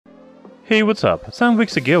Hey, what's up? Some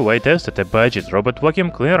weeks ago I tested a budget robot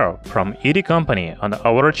vacuum cleaner from Yeedi company on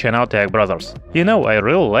our channel Tech Brothers. You know, I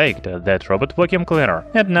really liked that robot vacuum cleaner,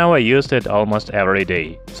 and now I used it almost every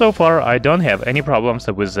day. So far, I don't have any problems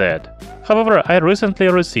with that. However, I recently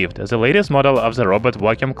received the latest model of the robot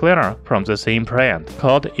vacuum cleaner from the same brand,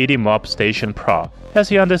 called Yeedi Mop Station Pro. As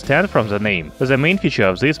you understand from the name, the main feature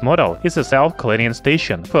of this model is a self-cleaning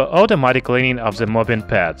station for automatic cleaning of the mopping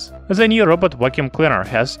pads. The new robot vacuum cleaner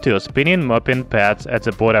has two spinning mopping pads at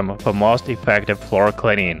the bottom for most effective floor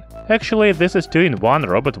cleaning. Actually, this is 2-in-1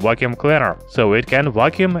 robot vacuum cleaner, so it can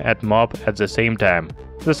vacuum and mop at the same time.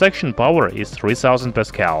 The suction power is 3000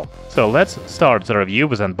 Pascal. So let's start the review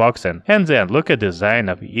with unboxing and then look at the design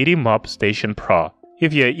of Yeedi Mop Station Pro.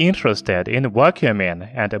 If you're interested in vacuuming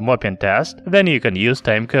and mopping test, then you can use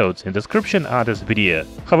timecodes in description of this video.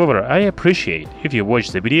 However, I appreciate if you watch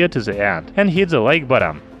the video to the end and hit the like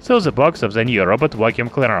button. So the box of the new robot vacuum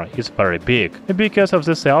cleaner is very big because of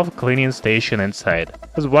the self-cleaning station inside.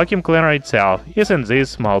 The vacuum cleaner itself is in this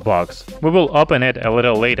small box. We will open it a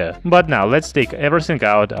little later, but now let's take everything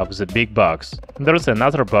out of the big box. There's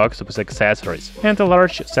another box with accessories and a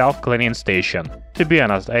large self-cleaning station. To be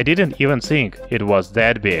honest, I didn't even think it was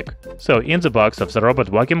that big. So in the box of the robot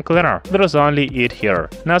vacuum cleaner, there's only it here,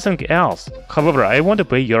 nothing else. However, I want to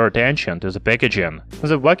pay your attention to the packaging.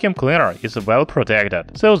 The vacuum cleaner is well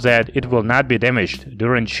protected, so that it will not be damaged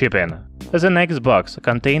during shipping. The next box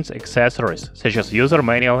contains accessories such as user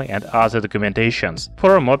manual and other documentations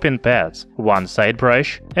for mopping pads, one side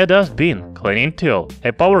brush, a dustbin, cleaning tool,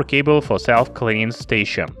 a power cable for self-cleaning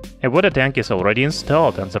station. A water tank is already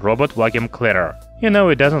installed on the robot vacuum cleaner. You know,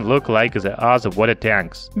 it doesn't look like the other water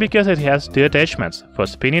tanks, because it has two attachments for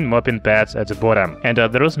spinning mopping pads at the bottom, and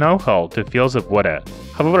there is no hole to fill the water.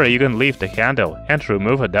 However, you can lift the handle and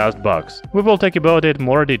remove a dust box. We will talk about it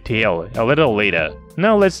more detail a little later.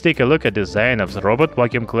 Now let's take a look at the design of the robot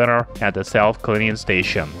vacuum cleaner and the self-cleaning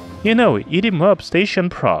station. You know, Yeedi Mop Station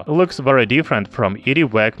Pro looks very different from Yeedi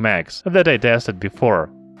Vac Max that I tested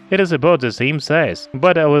before. It is about the same size,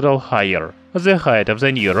 but a little higher. The height of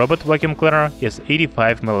the new robot vacuum cleaner is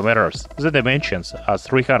 85 mm. The dimensions are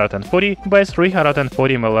 340 by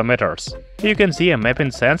 340 mm. You can see a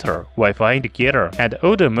mapping sensor, Wi-Fi indicator, and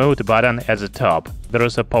odor mode button at the top. There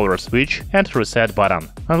is a power switch and reset button.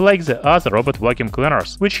 Unlike the other robot vacuum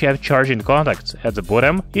cleaners, which have charging contacts at the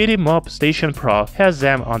bottom, Yeedi Mop Station Pro has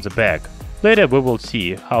them on the back. Later we will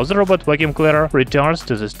see how the robot vacuum cleaner returns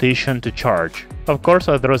to the station to charge. Of course,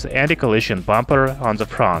 there is an anti-collision bumper on the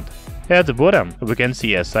front. At the bottom, we can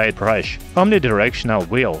see a side brush, omnidirectional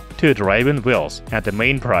wheel, two driving wheels, and a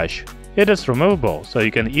main brush. It is removable, so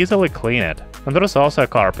you can easily clean it. And there is also a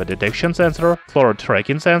carpet detection sensor, floor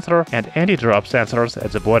tracking sensor, and anti-drop sensors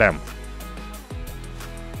at the bottom.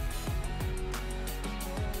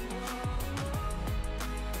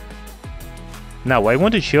 Now I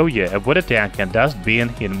want to show you a water tank and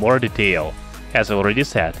dustbin in more detail. As already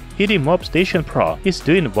said, Yeedi Mop Station Pro is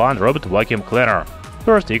 2-in-1 robot vacuum cleaner.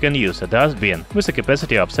 First, you can use a dustbin with a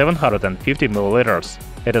capacity of 750 ml.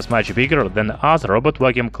 It is much bigger than other robot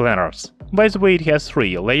vacuum cleaners. By the way, it has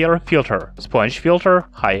 3-layer filter, sponge filter,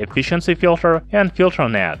 high-efficiency filter, and filter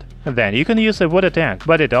net. Then you can use a water tank,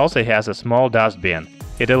 but it also has a small dustbin.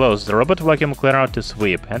 It allows the robot vacuum cleaner to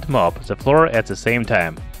sweep and mop the floor at the same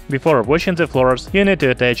time. Before washing the floors, you need to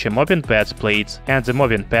attach a mopping pads plates and the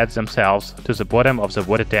mopping pads themselves to the bottom of the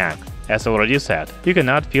water tank. As already said, you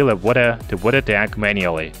cannot fill a water-to-water tank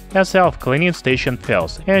manually. A self-cleaning station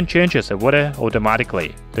fills and changes the water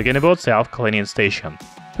automatically. Talking about self-cleaning station.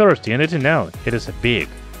 First, you need to know it is big.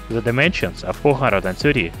 The dimensions are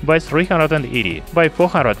 430 by 380 by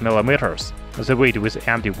 400 mm. The weight with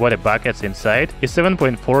empty water buckets inside is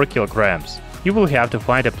 7.4 kilograms. You will have to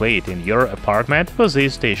find a plate in your apartment for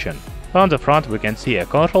this station. On the front we can see a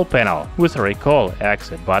control panel with a recall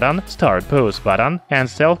exit button, start pause button, and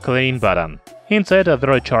self-cleaning button. Inside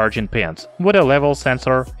there are charging pins, water level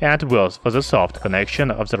sensor, and wheels for the soft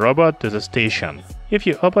connection of the robot to the station. If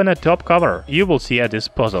you open a top cover, you will see a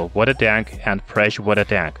disposal water tank and fresh water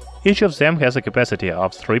tank. Each of them has a capacity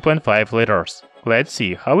of 3.5 liters. Let's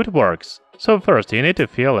see how it works. So first you need to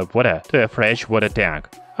fill water to a fresh water tank.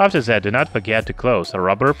 After that, do not forget to close a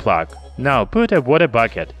rubber plug. Now put a water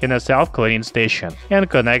bucket in a self-cleaning station and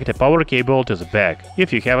connect a power cable to the back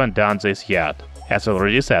if you haven't done this yet. As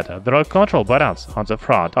already said, there are control buttons on the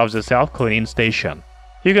front of the self-cleaning station.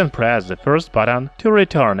 You can press the first button to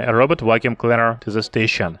return a robot vacuum cleaner to the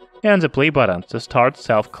station, and the play button to start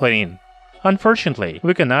self-cleaning. Unfortunately,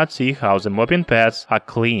 we cannot see how the mopping pads are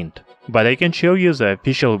cleaned, but I can show you the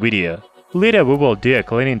official video. Later we will do a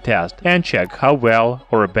cleaning test and check how well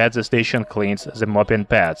or bad the station cleans the mopping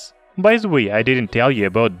pads. By the way, I didn't tell you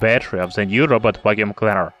about battery of the new robot vacuum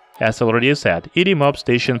cleaner. As already said, Yeedi Mop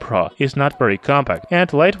Station Pro is not very compact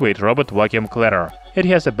and lightweight robot vacuum cleaner. It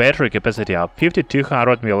has a battery capacity of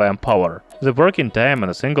 5200 mAh. The working time on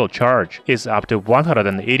a single charge is up to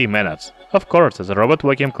 180 minutes. Of course, the robot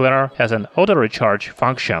vacuum cleaner has an auto-recharge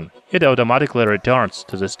function. It automatically returns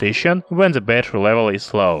to the station when the battery level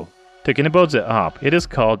is low. Talking about the app, it is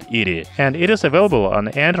called Yeedi, and it is available on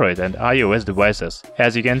Android and iOS devices.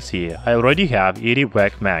 As you can see, I already have Yeedi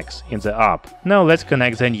Vac Max in the app. Now let's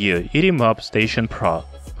connect the new Yeedi Mop Station Pro.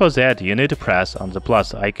 For that, you need to press on the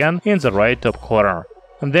plus icon in the right top corner.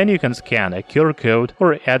 And then you can scan a QR code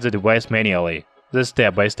or add the device manually. The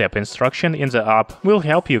step-by-step instruction in the app will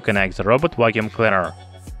help you connect the robot vacuum cleaner.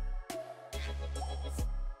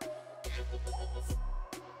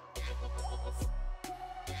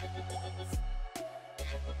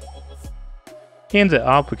 In the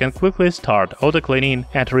app, we can quickly start auto-cleaning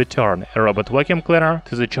and return a robot vacuum cleaner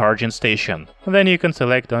to the charging station. Then you can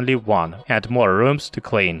select only one and more rooms to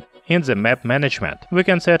clean. In the map management, we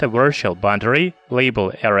can set a virtual boundary,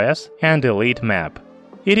 label areas, and delete map.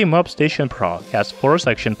 Yeedi Mop Station Pro has 4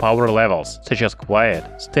 section power levels, such as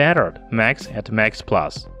Quiet, Standard, Max, and Max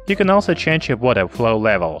Plus. You can also change your water flow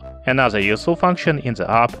level. Another useful function in the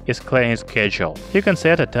app is cleaning schedule. You can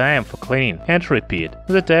set a time for cleaning and repeat.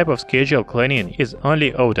 The type of schedule cleaning is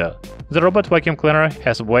only odor. The robot vacuum cleaner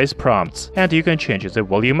has voice prompts, and you can change the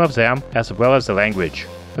volume of them as well as the language.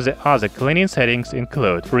 The other cleaning settings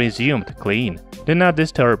include Resumed Clean, Do Not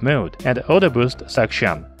Disturb Mode, and Odor Boost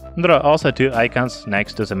section. There are also 2 icons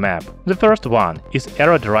next to the map. The first one is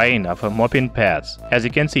air drying of mopping pads. As you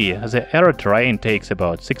can see, the air drying takes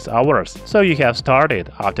about 6 hours, so you have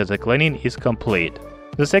started after the cleaning is complete.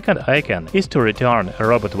 The second icon is to return a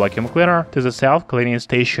robot vacuum cleaner to the self-cleaning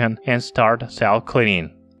station and start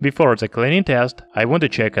self-cleaning. Before the cleaning test, I want to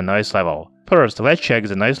check a noise level. First, let's check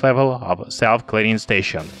the noise level of self-cleaning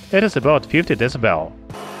station. It is about 50 decibel.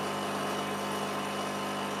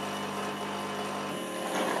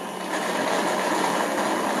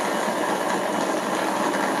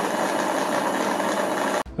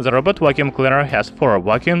 The robot vacuum cleaner has 4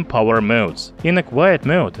 vacuum power modes. In a quiet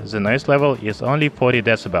mode, the noise level is only 40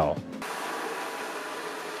 decibel.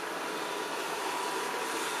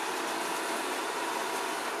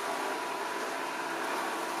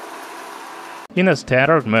 In a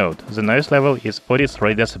standard mode, the noise level is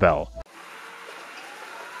 43 decibel.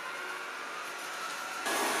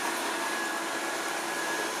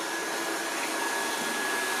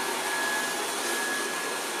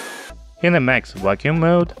 In the max vacuum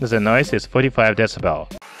mode, the noise is 45 decibel.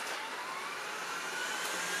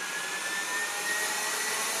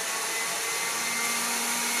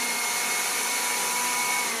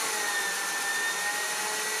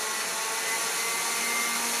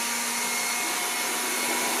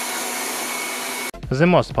 The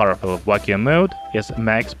most powerful vacuum mode is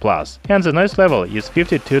Max Plus, and the noise level is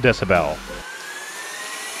 52 decibel.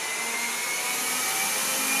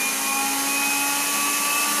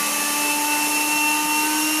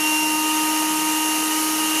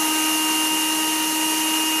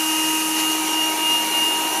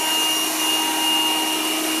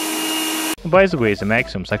 By the way, the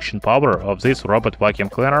maximum suction power of this robot vacuum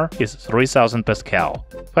cleaner is 3000 Pascal.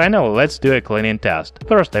 Finally, let's do a cleaning test.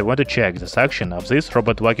 First, I want to check the suction of this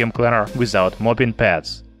robot vacuum cleaner without mopping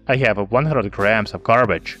pads. I have 100 grams of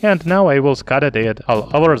garbage, and now I will scatter it all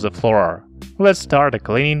over the floor. Let's start the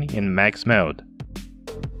cleaning in max mode.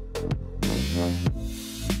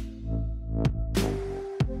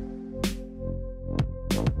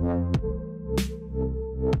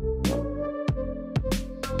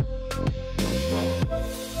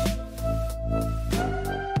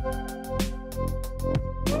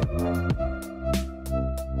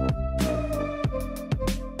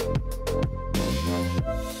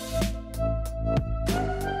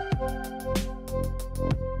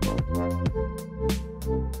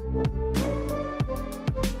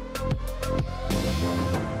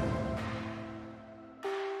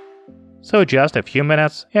 So just a few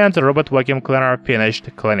minutes and the robot vacuum cleaner finished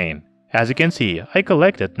cleaning. As you can see, I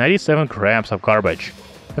collected 97 grams of garbage.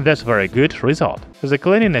 That's a very good result. The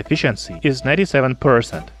cleaning efficiency is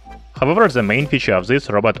 97%. However, the main feature of this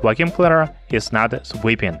robot vacuum cleaner is not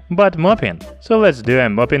sweeping, but mopping. So let's do a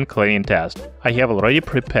mopping cleaning test. I have already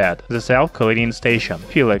prepared the self-cleaning station,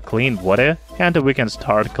 fill it clean water, and we can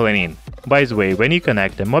start cleaning. By the way, when you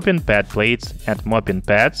connect the mopping pad plates and mopping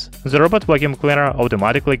pads, the robot vacuum cleaner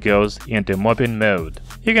automatically goes into mopping mode.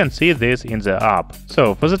 You can see this in the app.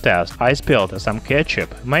 So for the test, I spilled some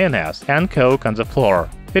ketchup, mayonnaise and Coke on the floor.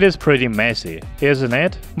 It is pretty messy, isn't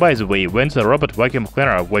it? By the way, when the robot vacuum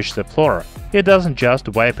cleaner washes the floor, it doesn't just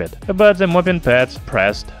wipe it, but the mopping pads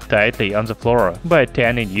pressed tightly on the floor by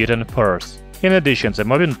 10 Newton force. In addition, the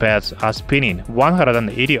mopping pads are spinning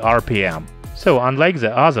 180 RPM. So unlike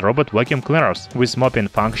the other robot vacuum cleaners with mopping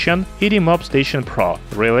function, Yeedi Mop Station Pro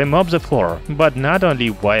really mops the floor, but not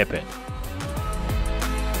only wipe it.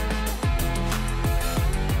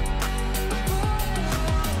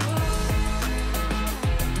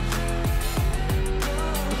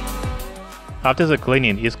 After the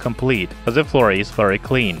cleaning is complete, the floor is very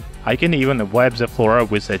clean. I can even wipe the floor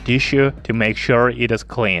with a tissue to make sure it is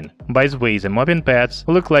clean. By the way, the mopping pads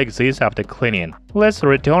look like this after cleaning. Let's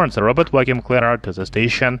return the robot vacuum cleaner to the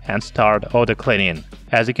station and start auto cleaning.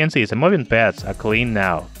 As you can see, the mopping pads are clean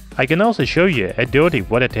now. I can also show you a dirty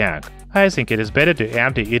water tank. I think it is better to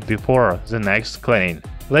empty it before the next cleaning.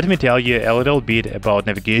 Let me tell you a little bit about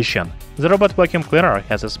navigation. The robot vacuum cleaner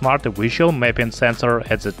has a smart visual mapping sensor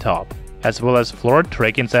at the top, as well as floor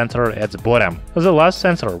tracking sensor at the bottom. The last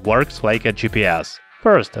sensor works like a GPS.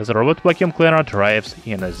 First, the robot vacuum cleaner drives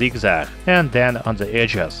in a zigzag, and then on the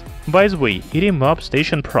edges. By the way, Yeedi Mop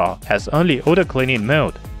Station Pro has only auto cleaning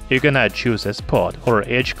mode. You cannot choose a spot or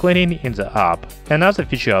edge cleaning in the app. Another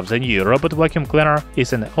feature of the new robot vacuum cleaner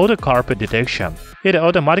is an auto carpet detection. It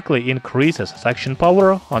automatically increases suction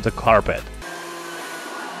power on the carpet.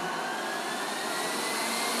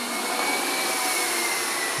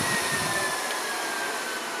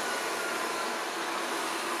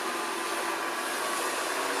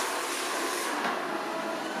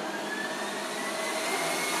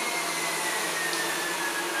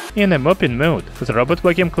 In a mopping mode, the robot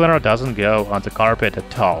vacuum cleaner doesn't go on the carpet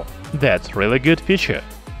at all. That's really good feature.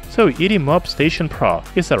 So Yeedi Mop Station Pro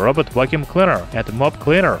is a robot vacuum cleaner and mop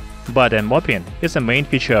cleaner, but mopping is the main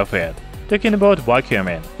feature of it. Talking about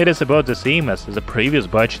vacuuming, it is about the same as the previous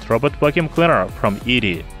budget robot vacuum cleaner from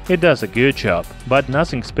Yeedi. It does a good job, but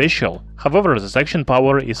nothing special. However, the suction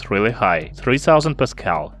power is really high, 3000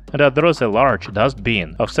 Pascal, and there is a large dust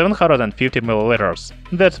bin of 750 ml.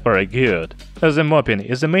 That's very good. The mopping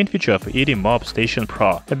is the main feature of Yeedi Mop Station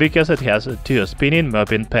Pro because it has two spinning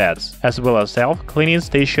mopping pads, as well as self-cleaning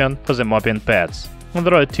station for the mopping pads.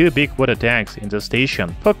 There are two big water tanks in the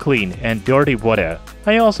station for clean and dirty water.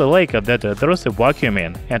 I also like that there is a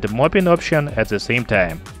vacuuming and mopping option at the same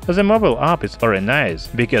time. The mobile app is very nice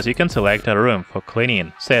because you can select a room for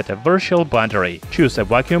cleaning, set a virtual boundary, choose a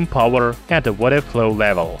vacuum power and a water flow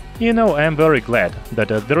level. You know, I am very glad that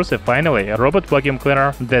there is finally a robot vacuum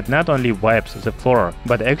cleaner that not only wipes the floor,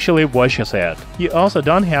 but actually washes it. You also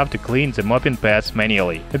don't have to clean the mopping pads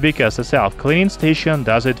manually, because the self-cleaning station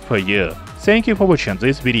does it for you. Thank you for watching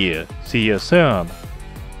this video. See you soon!